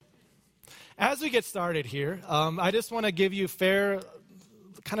As we get started here, I just want to give you a fair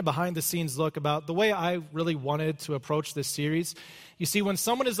kind of behind-the-scenes look about the way I really wanted to approach this series. You see, when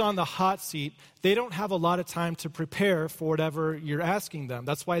someone is on the hot seat, they don't have a lot of time to prepare for whatever you're asking them.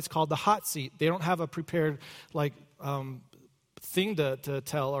 That's why it's called the hot seat. They don't have a prepared thing to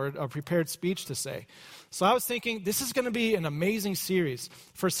tell or a prepared speech to say. So I was thinking, this is going to be an amazing series.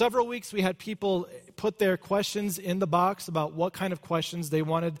 For several weeks, we had people put their questions in the box about what kind of questions they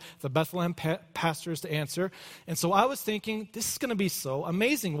wanted the Bethlehem pastors to answer. And so I was thinking, this is going to be so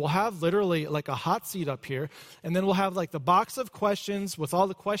amazing. We'll have literally like a hot seat up here, and then we'll have like the box of questions with all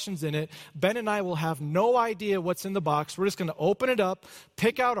the questions in it. Ben and I will have no idea what's in the box. We're just going to open it up,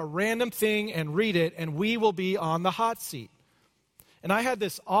 pick out a random thing, and read it, and we will be on the hot seat. And I had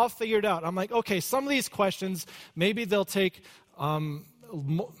this all figured out. I'm like, okay, some of these questions, maybe they'll take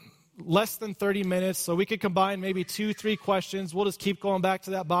less than 30 minutes, so we could combine maybe 2-3 questions. We'll just keep going back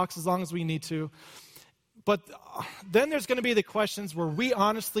to that box as long as we need to. But then there's going to be the questions where we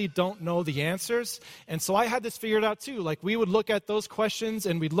honestly don't know the answers. And so I had this figured out too. Like we would look at those questions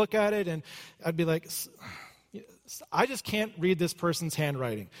and we'd look at it and I'd be like, I just can't read this person's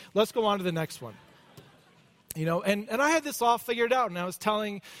handwriting. Let's go on to the next one. You know, and I had this all figured out, and I was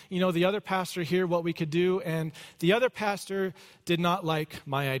telling, the other pastor here what we could do, and the other pastor did not like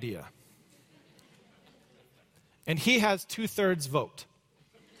my idea. And he has 2/3 vote.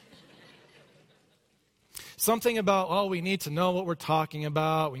 Something about, we need to know what we're talking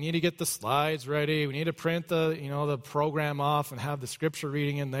about. We need to get the slides ready. We need to print the program off and have the scripture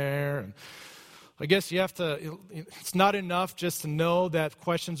reading in there. And I guess you have to, it's not enough just to know that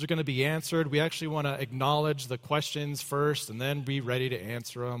questions are going to be answered. We actually want to acknowledge the questions first and then be ready to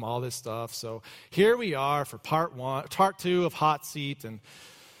answer them, all this stuff. So here we are for part 2 of Hot Seat. And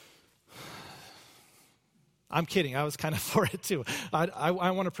I'm kidding. I was kind of for it too. I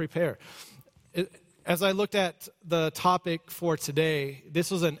want to prepare. As I looked at the topic for today, this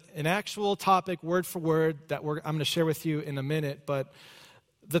was an actual topic, word for word, that I'm going to share with you in a minute. But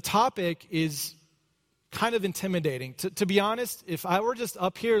the topic is kind of intimidating. To be honest, if I were just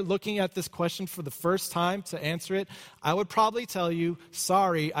up here looking at this question for the first time to answer it, I would probably tell you,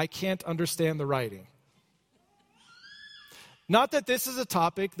 sorry, I can't understand the writing. Not that this is a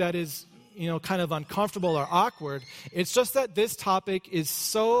topic that is, kind of uncomfortable or awkward. It's just that this topic is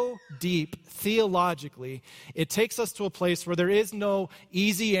so deep theologically, it takes us to a place where there is no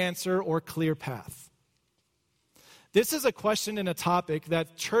easy answer or clear path. This is a question and a topic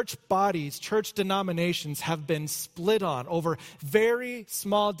that church bodies, church denominations have been split on over very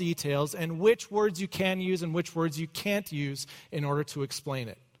small details and which words you can use and which words you can't use in order to explain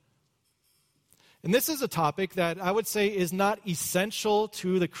it. And this is a topic that I would say is not essential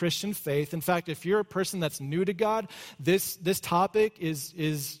to the Christian faith. In fact, if you're a person that's new to God, this topic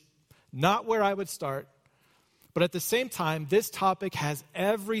is not where I would start. But at the same time, this topic has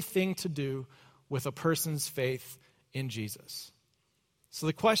everything to do with a person's faith in Jesus. So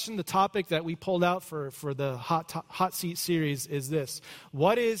the topic that we pulled out for the hot seat series is this: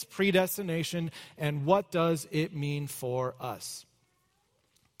 what is predestination and what does it mean for us?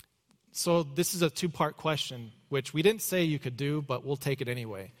 So this is a 2-part question, which we didn't say you could do, but we'll take it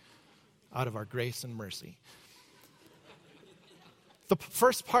anyway, out of our grace and mercy. The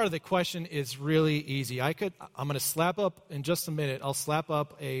first part of the question is really easy. I'm going to slap up, in just a minute, I'll slap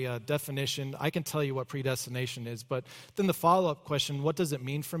up a definition. I can tell you what predestination is, but then the follow-up question, what does it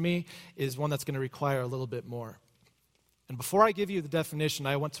mean for me, is one that's going to require a little bit more. And before I give you the definition,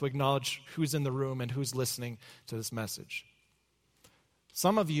 I want to acknowledge who's in the room and who's listening to this message.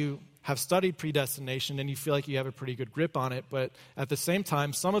 Some of you have studied predestination and you feel like you have a pretty good grip on it, but at the same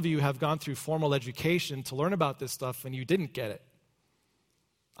time, some of you have gone through formal education to learn about this stuff and you didn't get it.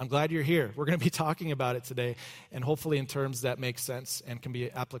 I'm glad you're here. We're going to be talking about it today, and hopefully in terms that make sense and can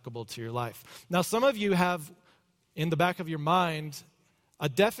be applicable to your life. Now, some of you have, in the back of your mind, a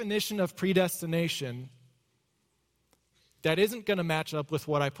definition of predestination that isn't going to match up with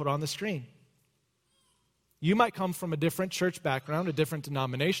what I put on the screen. You might come from a different church background, a different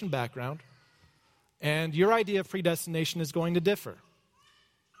denomination background, and your idea of predestination is going to differ.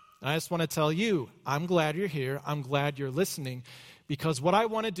 And I just want to tell you, I'm glad you're here. I'm glad you're listening. Because what I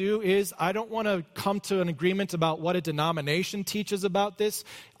want to do is I don't want to come to an agreement about what a denomination teaches about this.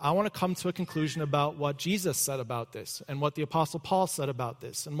 I want to come to a conclusion about what Jesus said about this and what the Apostle Paul said about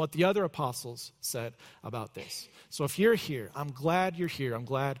this and what the other apostles said about this. So if you're here, I'm glad you're here. I'm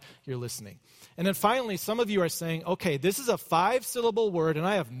glad you're listening. And then finally, some of you are saying, okay, this is a 5-syllable word and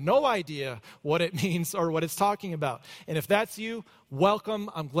I have no idea what it means or what it's talking about. And if that's you, welcome.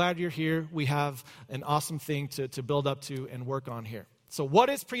 I'm glad you're here. We have an awesome thing to build up to and work on here. So what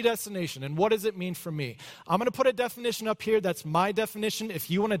is predestination and what does it mean for me? I'm going to put a definition up here. That's my definition. If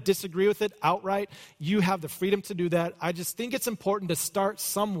you want to disagree with it outright, you have the freedom to do that. I just think it's important to start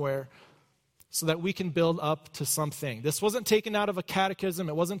somewhere so that we can build up to something. This wasn't taken out of a catechism.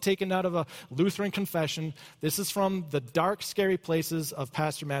 It wasn't taken out of a Lutheran confession. This is from the dark, scary places of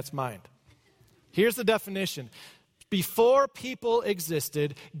Pastor Matt's mind. Here's the definition. Before people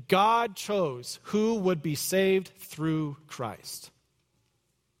existed, God chose who would be saved through Christ.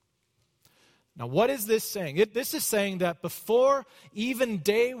 Now, what is this saying? This is saying that before even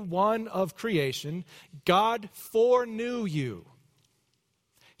day one of creation, God foreknew you.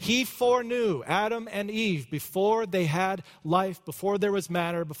 He foreknew Adam and Eve before they had life, before there was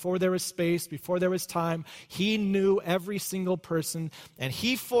matter, before there was space, before there was time. He knew every single person, and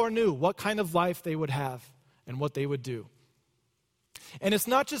he foreknew what kind of life they would have and what they would do. And it's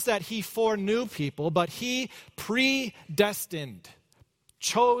not just that he foreknew people, but he predestined,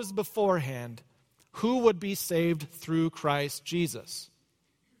 chose beforehand who would be saved through Christ Jesus.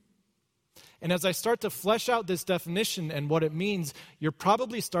 And as I start to flesh out this definition and what it means, you're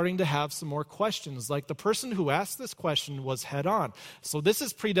probably starting to have some more questions. Like the person who asked this question was head on. So this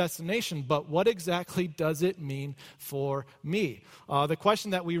is predestination, but what exactly does it mean for me? The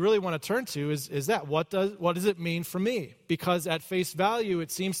question that we really want to turn to is that, what does it mean for me? Because at face value,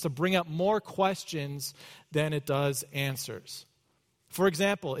 it seems to bring up more questions than it does answers. For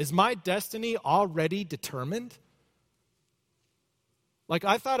example, is my destiny already determined? Like,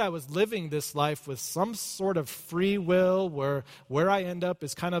 I thought I was living this life with some sort of free will where I end up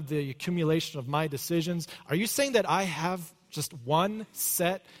is kind of the accumulation of my decisions. Are you saying that I have just one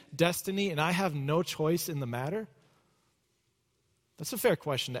set destiny and I have no choice in the matter? That's a fair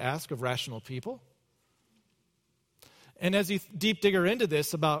question to ask of rational people. And as you deep digger into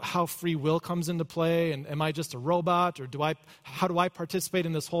this about how free will comes into play, and am I just a robot, or how do I participate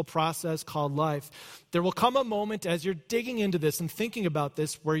in this whole process called life? There will come a moment as you're digging into this and thinking about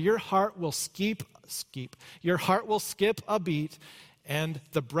this where your heart will skip a beat, and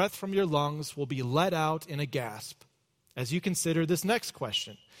the breath from your lungs will be let out in a gasp as you consider this next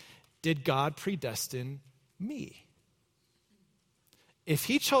question. Did God predestine me? If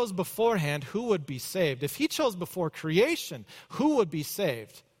he chose beforehand, who would be saved? If he chose before creation, who would be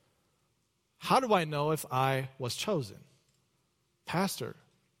saved? How do I know if I was chosen? Pastor,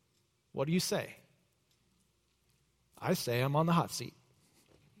 what do you say? I say I'm on the hot seat.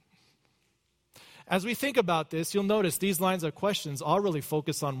 As we think about this, you'll notice these lines of questions all really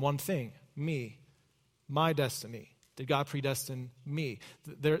focus on one thing: me, my destiny. Did God predestine me?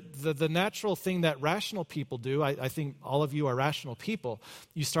 The natural thing that rational people do, I think all of you are rational people,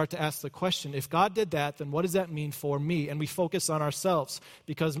 you start to ask the question, if God did that, then what does that mean for me? And we focus on ourselves,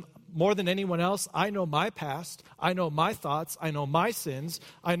 because more than anyone else, I know my past, I know my thoughts, I know my sins,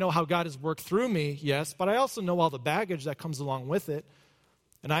 I know how God has worked through me, yes, but I also know all the baggage that comes along with it.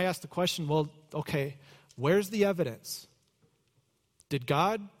 And I ask the question, well, okay, where's the evidence? Did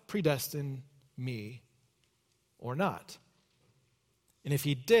God predestine me or not? And if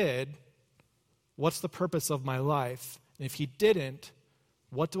he did, what's the purpose of my life? And if he didn't,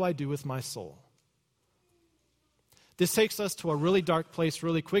 what do I do with my soul? This takes us to a really dark place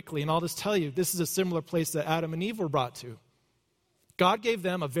really quickly, and I'll just tell you, this is a similar place that Adam and Eve were brought to. God gave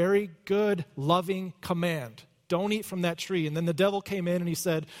them a very good, loving command. Don't eat from that tree. And then the devil came in and he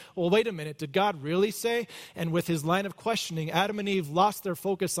said, well, wait a minute, did God really say? And with his line of questioning, Adam and Eve lost their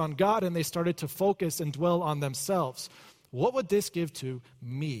focus on God and they started to focus and dwell on themselves. What would this give to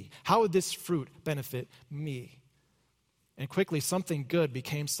me? How would this fruit benefit me? And quickly, something good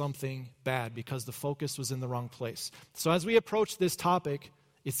became something bad because the focus was in the wrong place. So as we approach this topic,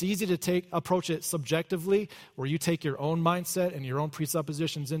 it's easy to approach it subjectively, where you take your own mindset and your own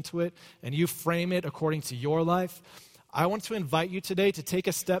presuppositions into it, and you frame it according to your life. I want to invite you today to take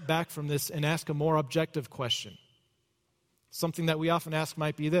a step back from this and ask a more objective question. Something that we often ask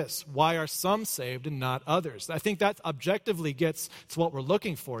might be this: why are some saved and not others? I think that objectively gets to what we're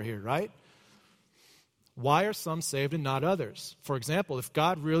looking for here, right? Why are some saved and not others? For example, if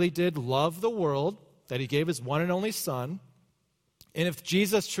God really did love the world, that he gave his one and only Son, and if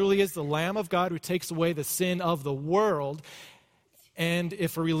Jesus truly is the Lamb of God who takes away the sin of the world, and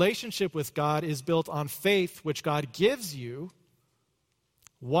if a relationship with God is built on faith, which God gives you,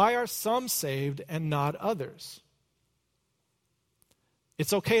 why are some saved and not others?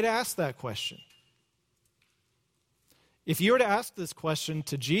 It's okay to ask that question. If you were to ask this question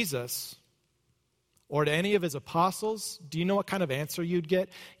to Jesus or to any of his apostles, do you know what kind of answer you'd get?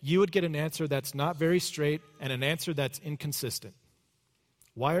 You would get an answer that's not very straight and an answer that's inconsistent.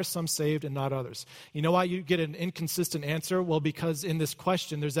 Why are some saved and not others? You know why you get an inconsistent answer? Well, because in this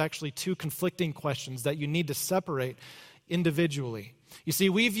question, there's actually two conflicting questions that you need to separate individually. You see,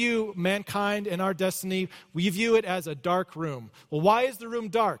 we view mankind and our destiny, we view it as a dark room. Well, why is the room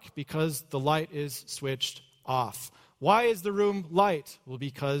dark? Because the light is switched off. Why is the room light? Well,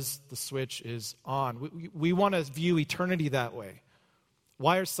 because the switch is on. We want to view eternity that way.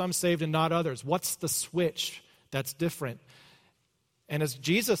 Why are some saved and not others? What's the switch that's different? And as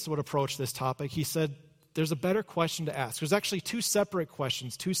Jesus would approach this topic, he said, there's a better question to ask. There's actually two separate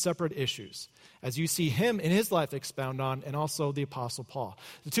questions, two separate issues, as you see him in his life expound on, and also the Apostle Paul.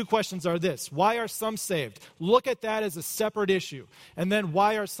 The two questions are this: why are some saved? Look at that as a separate issue. And then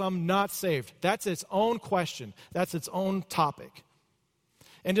why are some not saved? That's its own question. That's its own topic.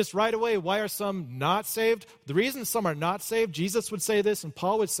 And just right away, why are some not saved? The reason some are not saved, Jesus would say this and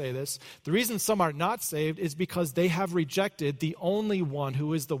Paul would say this, the reason some are not saved is because they have rejected the only one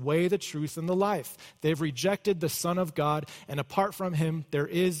who is the way, the truth, and the life. They've rejected the Son of God, and apart from him, there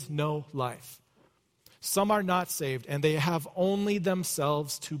is no life. Some are not saved, and they have only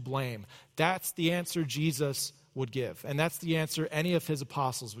themselves to blame. That's the answer Jesus would give, and that's the answer any of his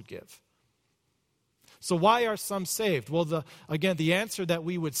apostles would give. So why are some saved? Well, the answer that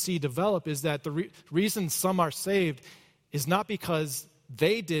we would see develop is that the reason some are saved is not because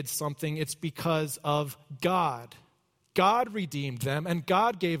they did something, it's because of God. God redeemed them, and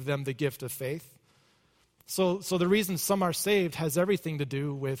God gave them the gift of faith. So the reason some are saved has everything to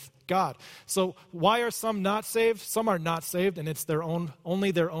do with God. So why are some not saved? Some are not saved, and it's only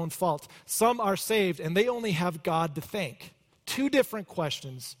their own fault. Some are saved, and they only have God to thank. Two different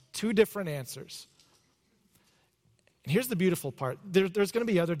questions, two different answers. And here's the beautiful part. There's going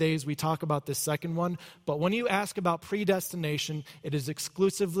to be other days we talk about this second one, but when you ask about predestination, it is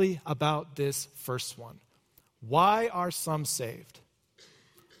exclusively about this first one. Why are some saved?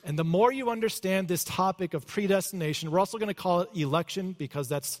 And the more you understand this topic of predestination, we're also going to call it election because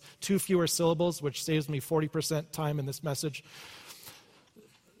that's 2 fewer syllables, which saves me 40% time in this message.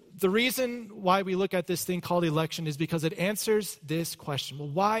 The reason why we look at this thing called election is because it answers this question. Well,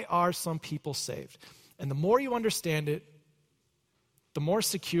 why are some people saved? And the more you understand it, the more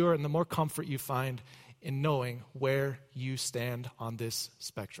secure and the more comfort you find in knowing where you stand on this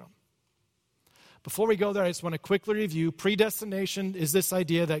spectrum. Before we go there, I just want to quickly review. Predestination is this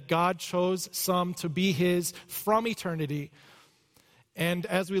idea that God chose some to be his from eternity. And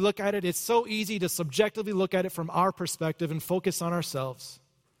as we look at it, it's so easy to subjectively look at it from our perspective and focus on ourselves.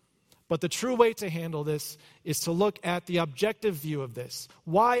 But the true way to handle this is to look at the objective view of this.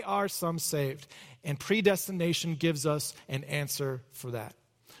 Why are some saved? And predestination gives us an answer for that.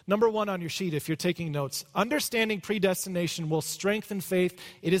 Number 1 on your sheet, if you're taking notes, understanding predestination will strengthen faith.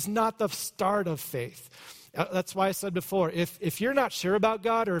 It is not the start of faith. That's why I said before, if you're not sure about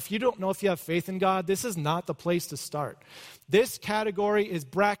God or if you don't know if you have faith in God, this is not the place to start. This category is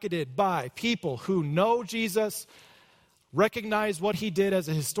bracketed by people who know Jesus, recognize what he did as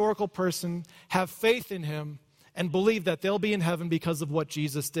a historical person, have faith in him, and believe that they'll be in heaven because of what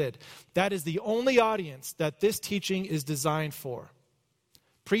Jesus did. That is the only audience that this teaching is designed for.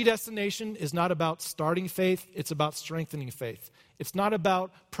 Predestination is not about starting faith, it's about strengthening faith. It's not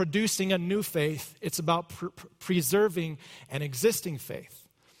about producing a new faith, it's about preserving an existing faith.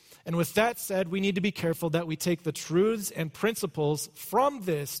 And with that said, we need to be careful that we take the truths and principles from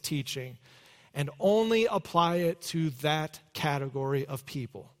this teaching and only apply it to that category of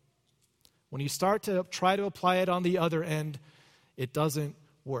people. When you start to try to apply it on the other end, it doesn't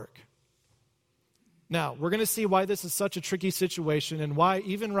work. Now, we're going to see why this is such a tricky situation and why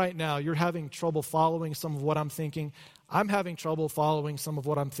even right now you're having trouble following some of what I'm thinking. I'm having trouble following some of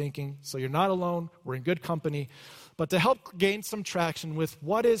what I'm thinking, so you're not alone. We're in good company. But to help gain some traction with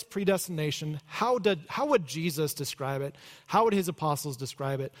what is predestination, how would Jesus describe it? How would his apostles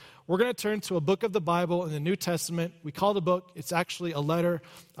describe it? We're going to turn to a book of the Bible in the New Testament. We call the book, it's actually a letter.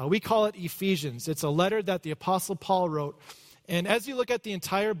 We call it Ephesians. It's a letter that the Apostle Paul wrote. And as you look at the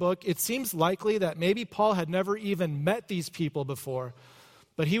entire book, it seems likely that maybe Paul had never even met these people before,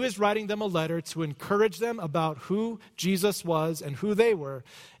 but he was writing them a letter to encourage them about who Jesus was and who they were,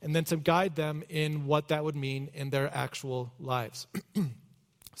 and then to guide them in what that would mean in their actual lives.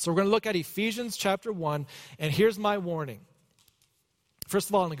 So we're going to look at Ephesians chapter 1, and here's my warning. First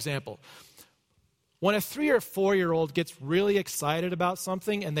of all, an example. When a 3 or 4-year-old gets really excited about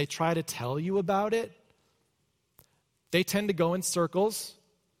something and they try to tell you about it, they tend to go in circles.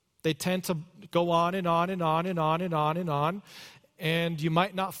 They tend to go on and on and on and on and on and on. And you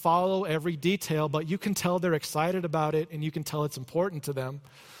might not follow every detail, but you can tell they're excited about it and you can tell it's important to them.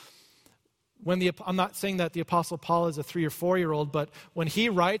 I'm not saying that the Apostle Paul is a 3 or 4-year-old, but when he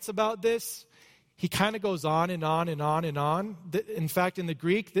writes about this, he kind of goes on and on and on and on. In fact, in the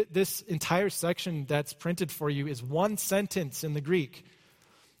Greek, this entire section that's printed for you is one sentence in the Greek.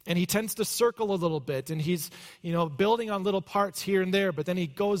 And he tends to circle a little bit, and he's, building on little parts here and there, but then he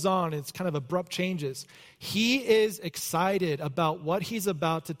goes on, and it's kind of abrupt changes. He is excited about what he's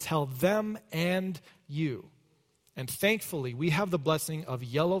about to tell them and you. And thankfully, we have the blessing of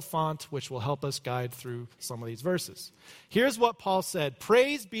yellow font, which will help us guide through some of these verses. Here's what Paul said: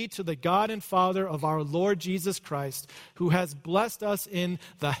 "Praise be to the God and Father of our Lord Jesus Christ, who has blessed us in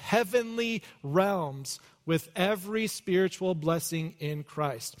the heavenly realms with every spiritual blessing in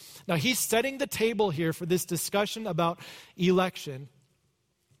Christ." Now, he's setting the table here for this discussion about election.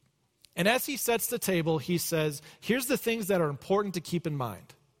 And as he sets the table, he says, here's the things that are important to keep in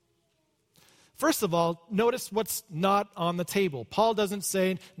mind. First of all, notice what's not on the table. Paul doesn't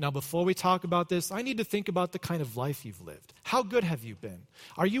say, now before we talk about this, I need to think about the kind of life you've lived. How good have you been?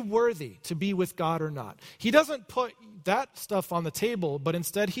 Are you worthy to be with God or not? He doesn't put that stuff on the table, but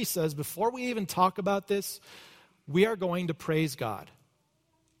instead he says, before we even talk about this, we are going to praise God.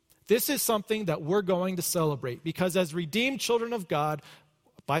 This is something that we're going to celebrate, because as redeemed children of God,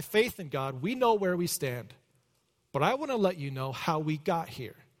 by faith in God, we know where we stand. But I want to let you know how we got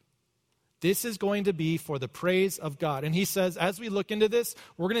here. This is going to be for the praise of God. And he says, as we look into this,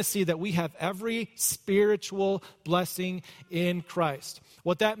 we're going to see that we have every spiritual blessing in Christ.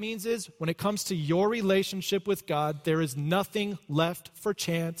 What that means is, when it comes to your relationship with God, there is nothing left for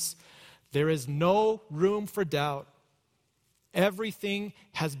chance. There is no room for doubt. Everything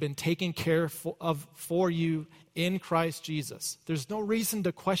has been taken care of for you in Christ Jesus. There's no reason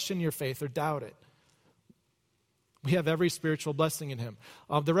to question your faith or doubt it. We have every spiritual blessing in him.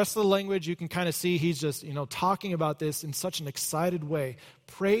 The rest of the language, you can kind of see he's just, talking about this in such an excited way.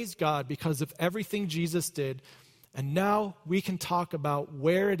 Praise God because of everything Jesus did. And now we can talk about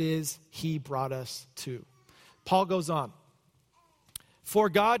where it is he brought us to. Paul goes on. For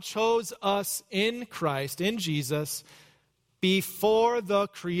God chose us in Christ, in Jesus, before the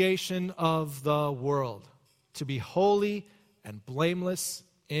creation of the world, to be holy and blameless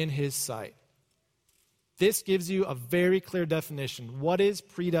in his sight. This gives you a very clear definition. What is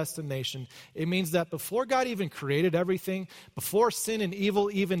predestination? It means that before God even created everything, before sin and evil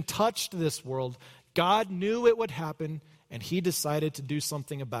even touched this world, God knew it would happen, and he decided to do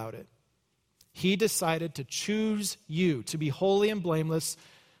something about it. He decided to choose you to be holy and blameless,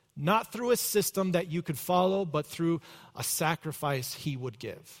 not through a system that you could follow, but through a sacrifice he would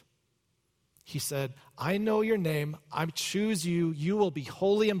give. He said, I know your name. I choose you. You will be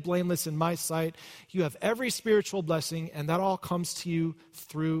holy and blameless in my sight. You have every spiritual blessing, and that all comes to you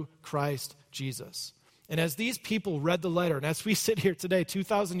through Christ Jesus. And as these people read the letter, and as we sit here today,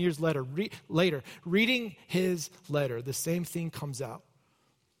 2,000 years later, reading his letter, the same thing comes out.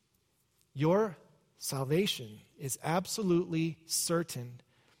 Your salvation is absolutely certain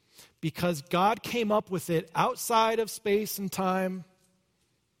because God came up with it outside of space and time.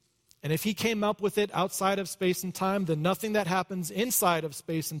 And if he came up with it outside of space and time, then nothing that happens inside of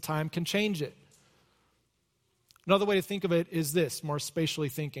space and time can change it. Another way to think of it is this, more spatially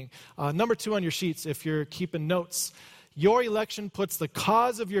thinking. Number 2 on your sheets, if you're keeping notes, your election puts the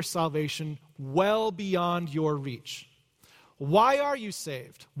cause of your salvation well beyond your reach. Why are you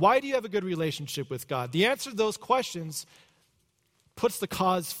saved? Why do you have a good relationship with God? The answer to those questions puts the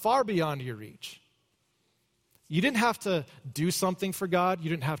cause far beyond your reach. You didn't have to do something for God. You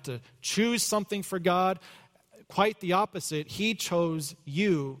didn't have to choose something for God. Quite the opposite. He chose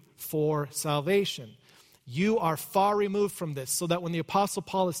you for salvation. You are far removed from this, so that when the Apostle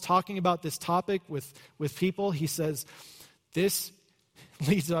Paul is talking about this topic with people, he says, this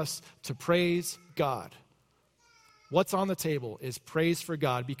leads us to praise God. What's on the table is praise for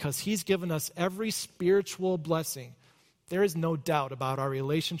God because he's given us every spiritual blessing. There is no doubt about our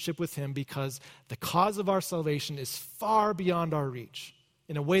relationship with him because the cause of our salvation is far beyond our reach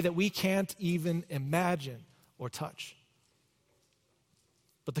in a way that we can't even imagine or touch.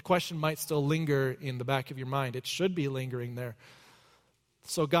 But the question might still linger in the back of your mind. It should be lingering there.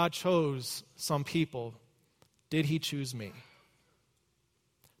 So God chose some people. Did he choose me?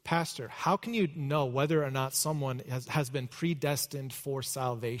 Pastor, how can you know whether or not someone has been predestined for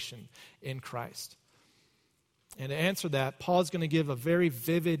salvation in Christ? And to answer that, Paul's going to give a very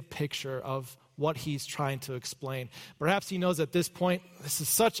vivid picture of what he's trying to explain. Perhaps he knows at this point, this is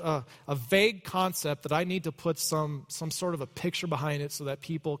such a vague concept that I need to put some sort of a picture behind it so that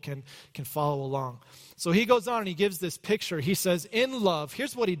people can follow along. So he goes on and he gives this picture. He says, in love,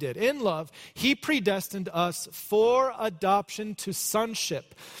 here's what he did. In love, he predestined us for adoption to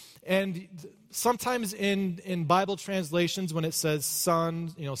sonship And sometimes in Bible translations, when it says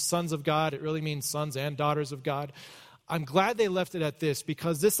son, sons of God, it really means sons and daughters of God. I'm glad they left it at this,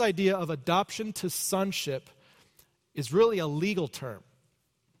 because this idea of adoption to sonship is really a legal term.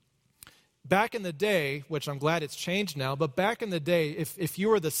 Back in the day, which I'm glad it's changed now, but back in the day, if you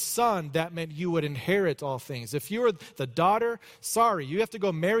were the son, that meant you would inherit all things. If you were the daughter, sorry, you have to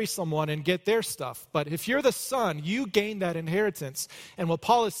go marry someone and get their stuff. But if you're the son, you gain that inheritance. And what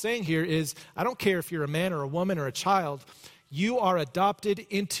Paul is saying here is, I don't care if you're a man or a woman or a child, you are adopted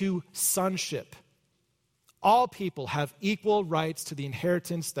into sonship. All people have equal rights to the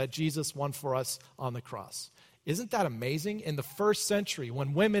inheritance that Jesus won for us on the cross. Isn't that amazing? In the first century,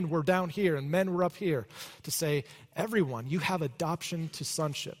 when women were down here and men were up here, to say, everyone, you have adoption to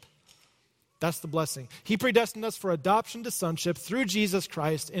sonship. That's the blessing. He predestined us for adoption to sonship through Jesus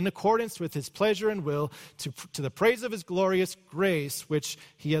Christ in accordance with his pleasure and will, to the praise of his glorious grace, which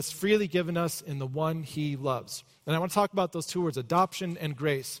he has freely given us in the one he loves. And I want to talk about those two words, adoption and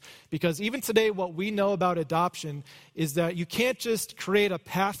grace, because even today what we know about adoption is that you can't just create a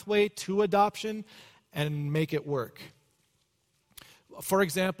pathway to adoption and make it work. For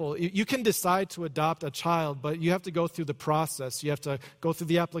example, you can decide to adopt a child, but you have to go through the process. You have to go through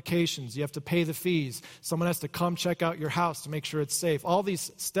the applications. You have to pay the fees. Someone has to come check out your house to make sure it's safe. All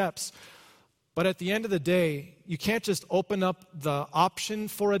these steps. But at the end of the day, you can't just open up the option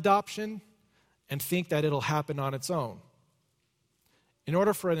for adoption and think that it'll happen on its own. In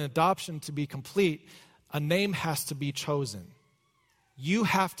order for an adoption to be complete, a name has to be chosen. You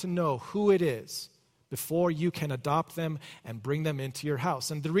have to know who it is before you can adopt them and bring them into your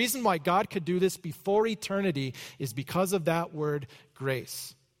house. And the reason why God could do this before eternity is because of that word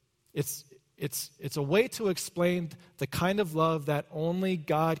grace. It's a way to explain the kind of love that only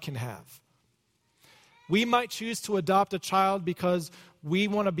God can have. We might choose to adopt a child because we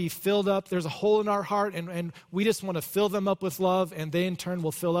want to be filled up. There's a hole in our heart, and we just want to fill them up with love, and they in turn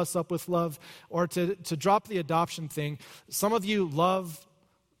will fill us up with love. Or to drop the adoption thing, some of you love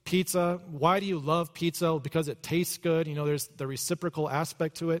pizza. Why do you love pizza? Because it tastes good. There's the reciprocal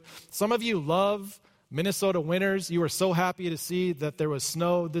aspect to it. Some of you love Minnesota winters. You were so happy to see that there was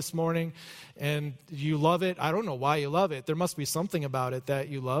snow this morning, and you love it. I don't know why you love it. There must be something about it that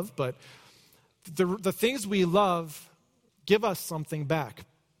you love, but the things we love give us something back.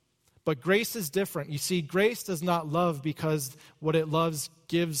 But grace is different. You see, grace does not love because what it loves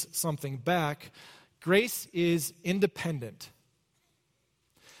gives something back. Grace is independent.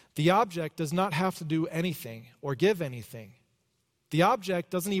 The object does not have to do anything or give anything. The object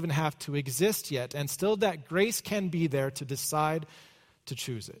doesn't even have to exist yet, and still that grace can be there to decide to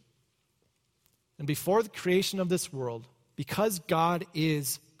choose it. And before the creation of this world, because God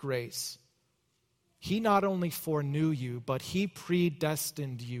is grace, he not only foreknew you, but he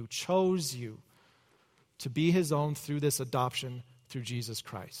predestined you, chose you to be his own through this adoption through Jesus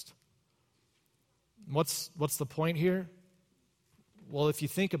Christ. What's the point here? Well, if you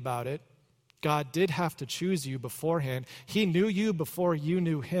think about it, God did have to choose you beforehand. He knew you before you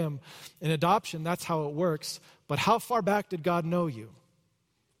knew him. In adoption, that's how it works. But how far back did God know you?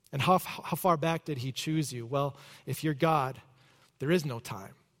 And how far back did he choose you? Well, if you're God, there is no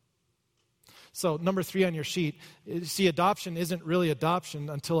time. So, number 3 on your sheet, see, adoption isn't really adoption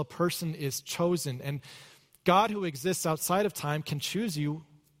until a person is chosen. And God, who exists outside of time, can choose you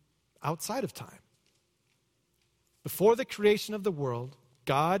outside of time. Before the creation of the world,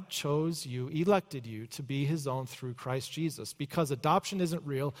 God chose you, elected you to be his own through Christ Jesus, because adoption isn't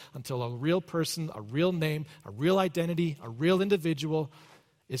real until a real person, a real name, a real identity, a real individual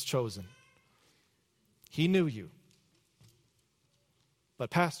is chosen. He knew you. But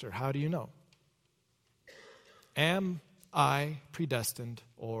Pastor, how do you know? Am I predestined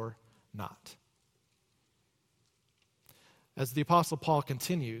or not? As the Apostle Paul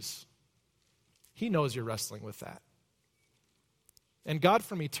continues, he knows you're wrestling with that. And God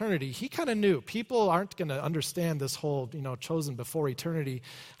from eternity, he kind of knew. People aren't going to understand this whole, chosen before eternity.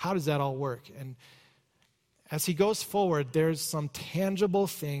 How does that all work? And as he goes forward, there's some tangible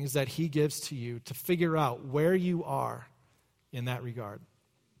things that he gives to you to figure out where you are in that regard.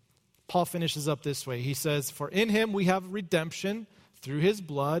 Paul finishes up this way. He says, "For in him we have redemption through his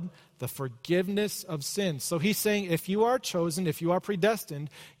blood, the forgiveness of sins." So he's saying if you are chosen, if you are predestined,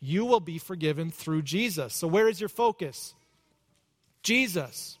 you will be forgiven through Jesus. So where is your focus?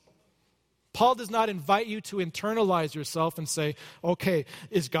 Jesus. Paul does not invite you to internalize yourself and say, okay,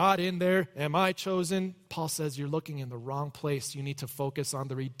 is God in there? Am I chosen? Paul says you're looking in the wrong place. You need to focus on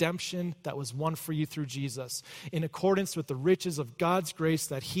the redemption that was won for you through Jesus in accordance with the riches of God's grace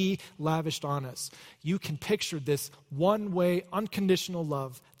that he lavished on us. You can picture this one-way, unconditional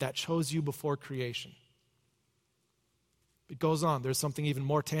love that chose you before creation. It goes on. There's something even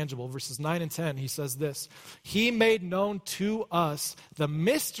more tangible. Verses 9 and 10, he says this: he made known to us the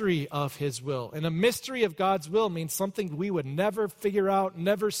mystery of his will. And a mystery of God's will means something we would never figure out,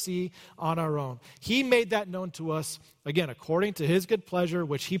 never see on our own. He made that known to us, again, according to his good pleasure,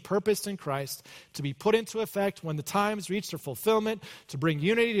 which he purposed in Christ, to be put into effect when the times reach their fulfillment, to bring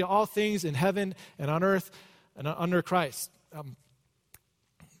unity to all things in heaven and on earth and under Christ.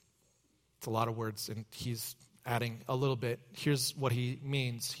 It's a lot of words, and he's adding a little bit. Here's what he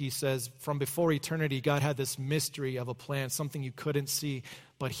means. He says, from before eternity, God had this mystery of a plan, something you couldn't see,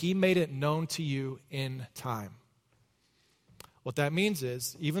 but he made it known to you in time. What that means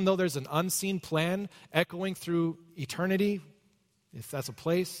is, even though there's an unseen plan echoing through eternity, if that's a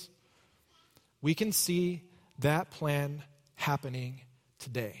place, we can see that plan happening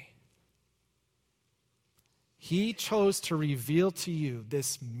today. He chose to reveal to you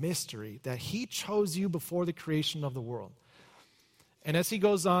this mystery that he chose you before the creation of the world. And as he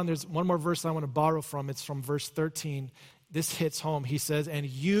goes on, there's one more verse I want to borrow from. It's from verse 13. This hits home. He says, and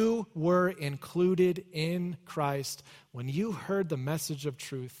you were included in Christ when you heard the message of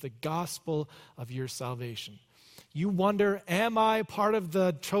truth, the gospel of your salvation. You wonder, am I part of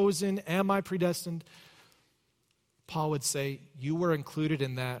the chosen? Am I predestined? Paul would say, you were included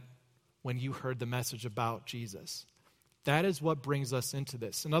in that when you heard the message about Jesus. That is what brings us into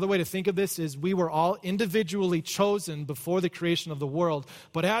this. Another way to think of this is we were all individually chosen before the creation of the world,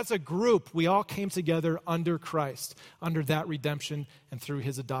 but as a group, we all came together under Christ, under that redemption and through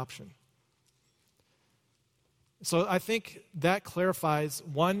his adoption. So I think that clarifies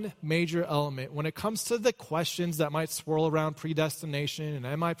one major element. When it comes to the questions that might swirl around predestination and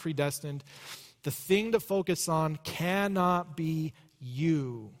am I predestined, the thing to focus on cannot be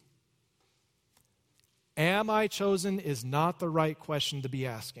you. Am I chosen is not the right question to be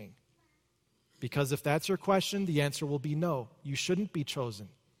asking. Because if that's your question, the answer will be no. You shouldn't be chosen.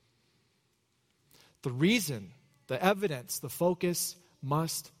 The reason, the evidence, the focus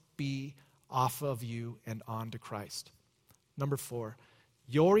must be off of you and on to Christ. Number 4,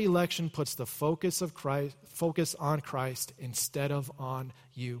 your election puts the focus on Christ instead of on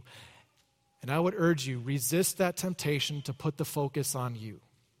you. And I would urge you, resist that temptation to put the focus on you.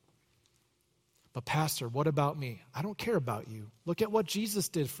 But pastor, what about me? I don't care about you. Look at what Jesus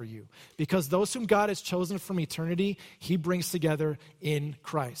did for you. Because those whom God has chosen from eternity, he brings together in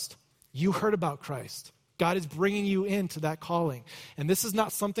Christ. You heard about Christ. God is bringing you into that calling. And this is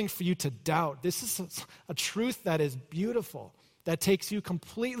not something for you to doubt. This is a truth that is beautiful, that takes you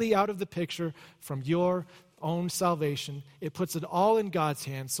completely out of the picture from your own salvation. It puts it all in God's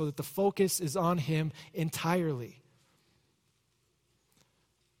hands so that the focus is on him entirely.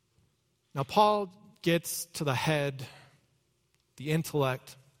 Now, Paul gets to the head, the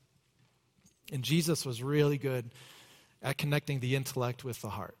intellect, and Jesus was really good at connecting the intellect with the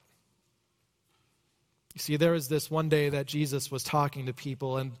heart. You see, there was this one day that Jesus was talking to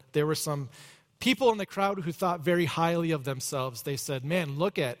people, and there were some people in the crowd who thought very highly of themselves. They said, man,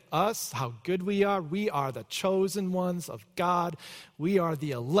 look at us, how good we are. We are the chosen ones of God. We are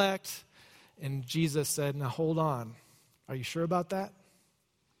the elect. And Jesus said, now hold on. Are you sure about that?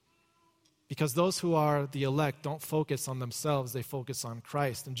 Because those who are the elect don't focus on themselves, they focus on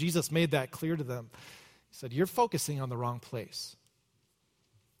Christ. And Jesus made that clear to them. He said, you're focusing on the wrong place.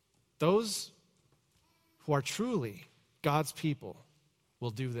 Those who are truly God's people will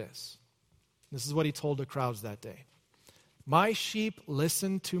do this. This is what he told the crowds that day. My sheep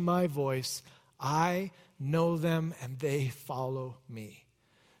listen to my voice. I know them and they follow me.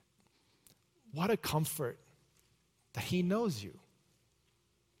 What a comfort that he knows you.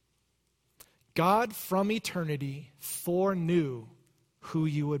 God from eternity foreknew who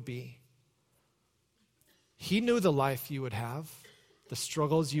you would be. He knew the life you would have, the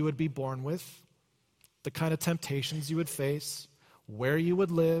struggles you would be born with, the kind of temptations you would face, where you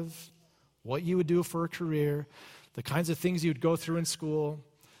would live, what you would do for a career, the kinds of things you would go through in school,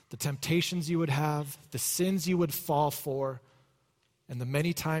 the temptations you would have, the sins you would fall for, and the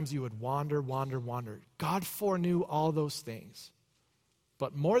many times you would wander. God foreknew all those things.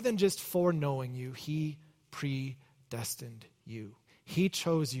 But more than just foreknowing you, he predestined you. He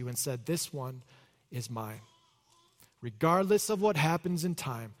chose you and said, this one is mine. Regardless of what happens in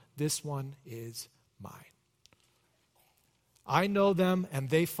time, this one is mine. I know them, and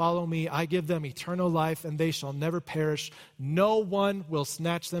they follow me. I give them eternal life, and they shall never perish. No one will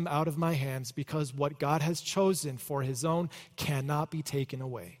snatch them out of my hands, because what God has chosen for his own cannot be taken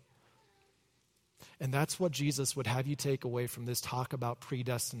away. And that's what Jesus would have you take away from this talk about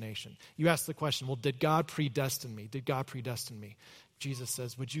predestination. You ask the question, well, did God predestine me? Did God predestine me? Jesus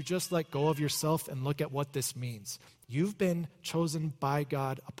says, would you just let go of yourself and look at what this means? You've been chosen by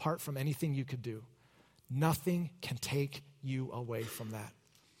God apart from anything you could do. Nothing can take you away from that.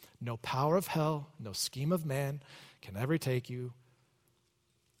 No power of hell, no scheme of man can ever take you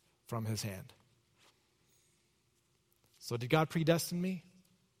from his hand. So did God predestine me?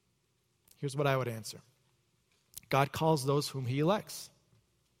 Here's what I would answer. God calls those whom he elects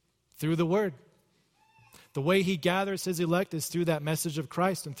through the word. The way he gathers his elect is through that message of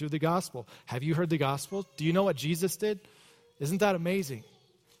Christ and through the gospel. Have you heard the gospel? Do you know what Jesus did? Isn't that amazing?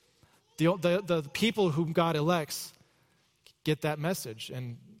 The people whom God elects get that message.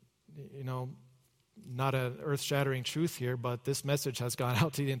 And, not an earth-shattering truth here, but this message has gone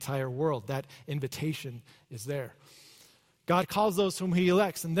out to the entire world. That invitation is there. God calls those whom he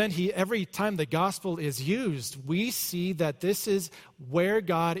elects. And then every time the gospel is used, we see that this is where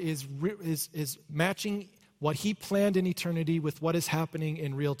God is matching what he planned in eternity with what is happening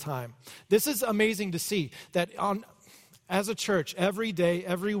in real time. This is amazing to see that as a church, every day,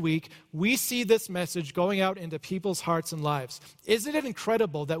 every week, we see this message going out into people's hearts and lives. Isn't it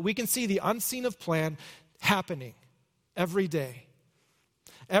incredible that we can see the unseen of plan happening every day?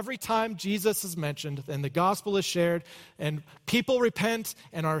 Every time Jesus is mentioned and the gospel is shared and people repent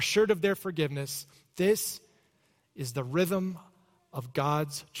and are assured of their forgiveness, this is the rhythm of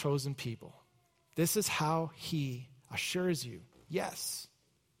God's chosen people. This is how he assures you, yes,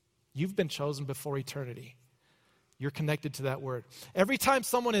 you've been chosen before eternity. You're connected to that word. Every time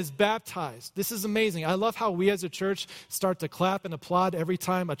someone is baptized, this is amazing. I love how we as a church start to clap and applaud every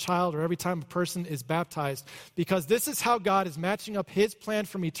time a child or every time a person is baptized, because this is how God is matching up his plan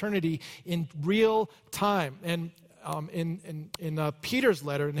from eternity in real time. And in Peter's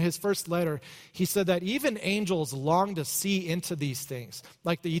letter, in his first letter, he said that even angels long to see into these things.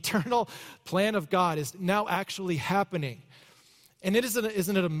 Like the eternal plan of God is now actually happening. And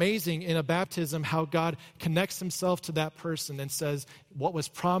isn't it amazing in a baptism how God connects himself to that person and says, what was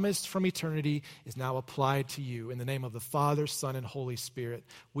promised from eternity is now applied to you in the name of the Father, Son, and Holy Spirit.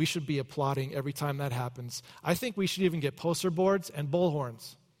 We should be applauding every time that happens. I think we should even get poster boards and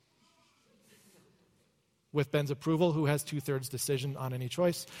bullhorns. With Ben's approval, who has 2/3 decision on any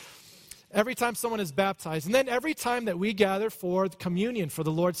choice. Every time someone is baptized, and then every time that we gather for communion, for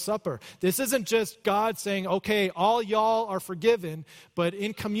the Lord's Supper. This isn't just God saying, okay, all y'all are forgiven, but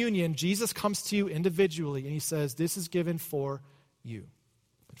in communion, Jesus comes to you individually, and he says, this is given for you,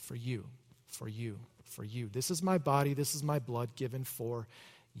 for you, for you, for you. This is my body, this is my blood given for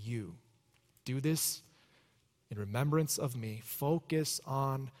you. Do this in remembrance of me. Focus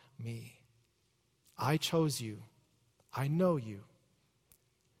on me. I chose you. I know you.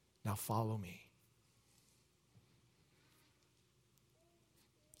 Now follow me.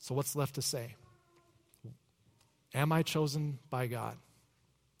 So what's left to say? Am I chosen by God?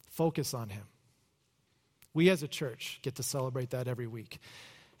 Focus on him. We as a church get to celebrate that every week.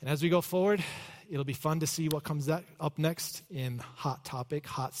 And as we go forward, it'll be fun to see what comes up next in Hot Topic,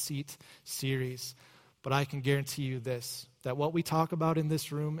 Hot Seat series. But I can guarantee you this, that what we talk about in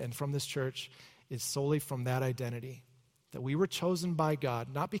this room and from this church is solely from that identity. That we were chosen by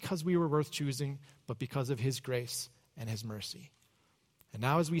God, not because we were worth choosing, but because of his grace and his mercy. And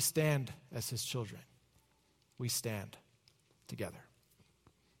now as we stand as his children, we stand together.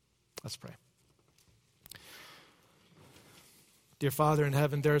 Let's pray. Dear Father in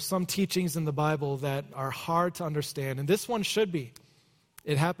heaven, there are some teachings in the Bible that are hard to understand, and this one should be.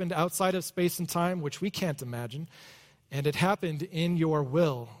 It happened outside of space and time, which we can't imagine, and it happened in your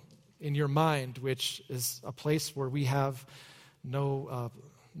will, in your mind, which is a place where we have no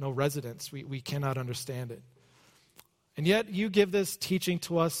residence. We cannot understand it. And yet you give this teaching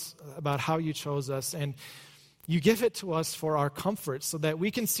to us about how you chose us, and you give it to us for our comfort so that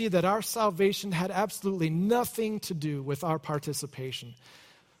we can see that our salvation had absolutely nothing to do with our participation,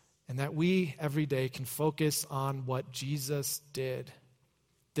 and that we every day can focus on what Jesus did.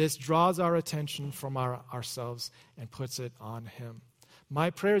 This draws our attention from ourselves and puts it on him. My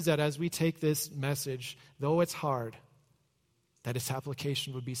prayer is that as we take this message, though it's hard, that its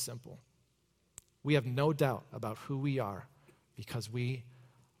application would be simple. We have no doubt about who we are because we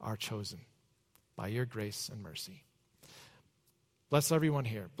are chosen by your grace and mercy. Bless everyone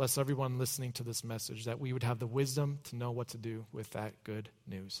here. Bless everyone listening to this message, that we would have the wisdom to know what to do with that good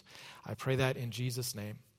news. I pray that in Jesus' name.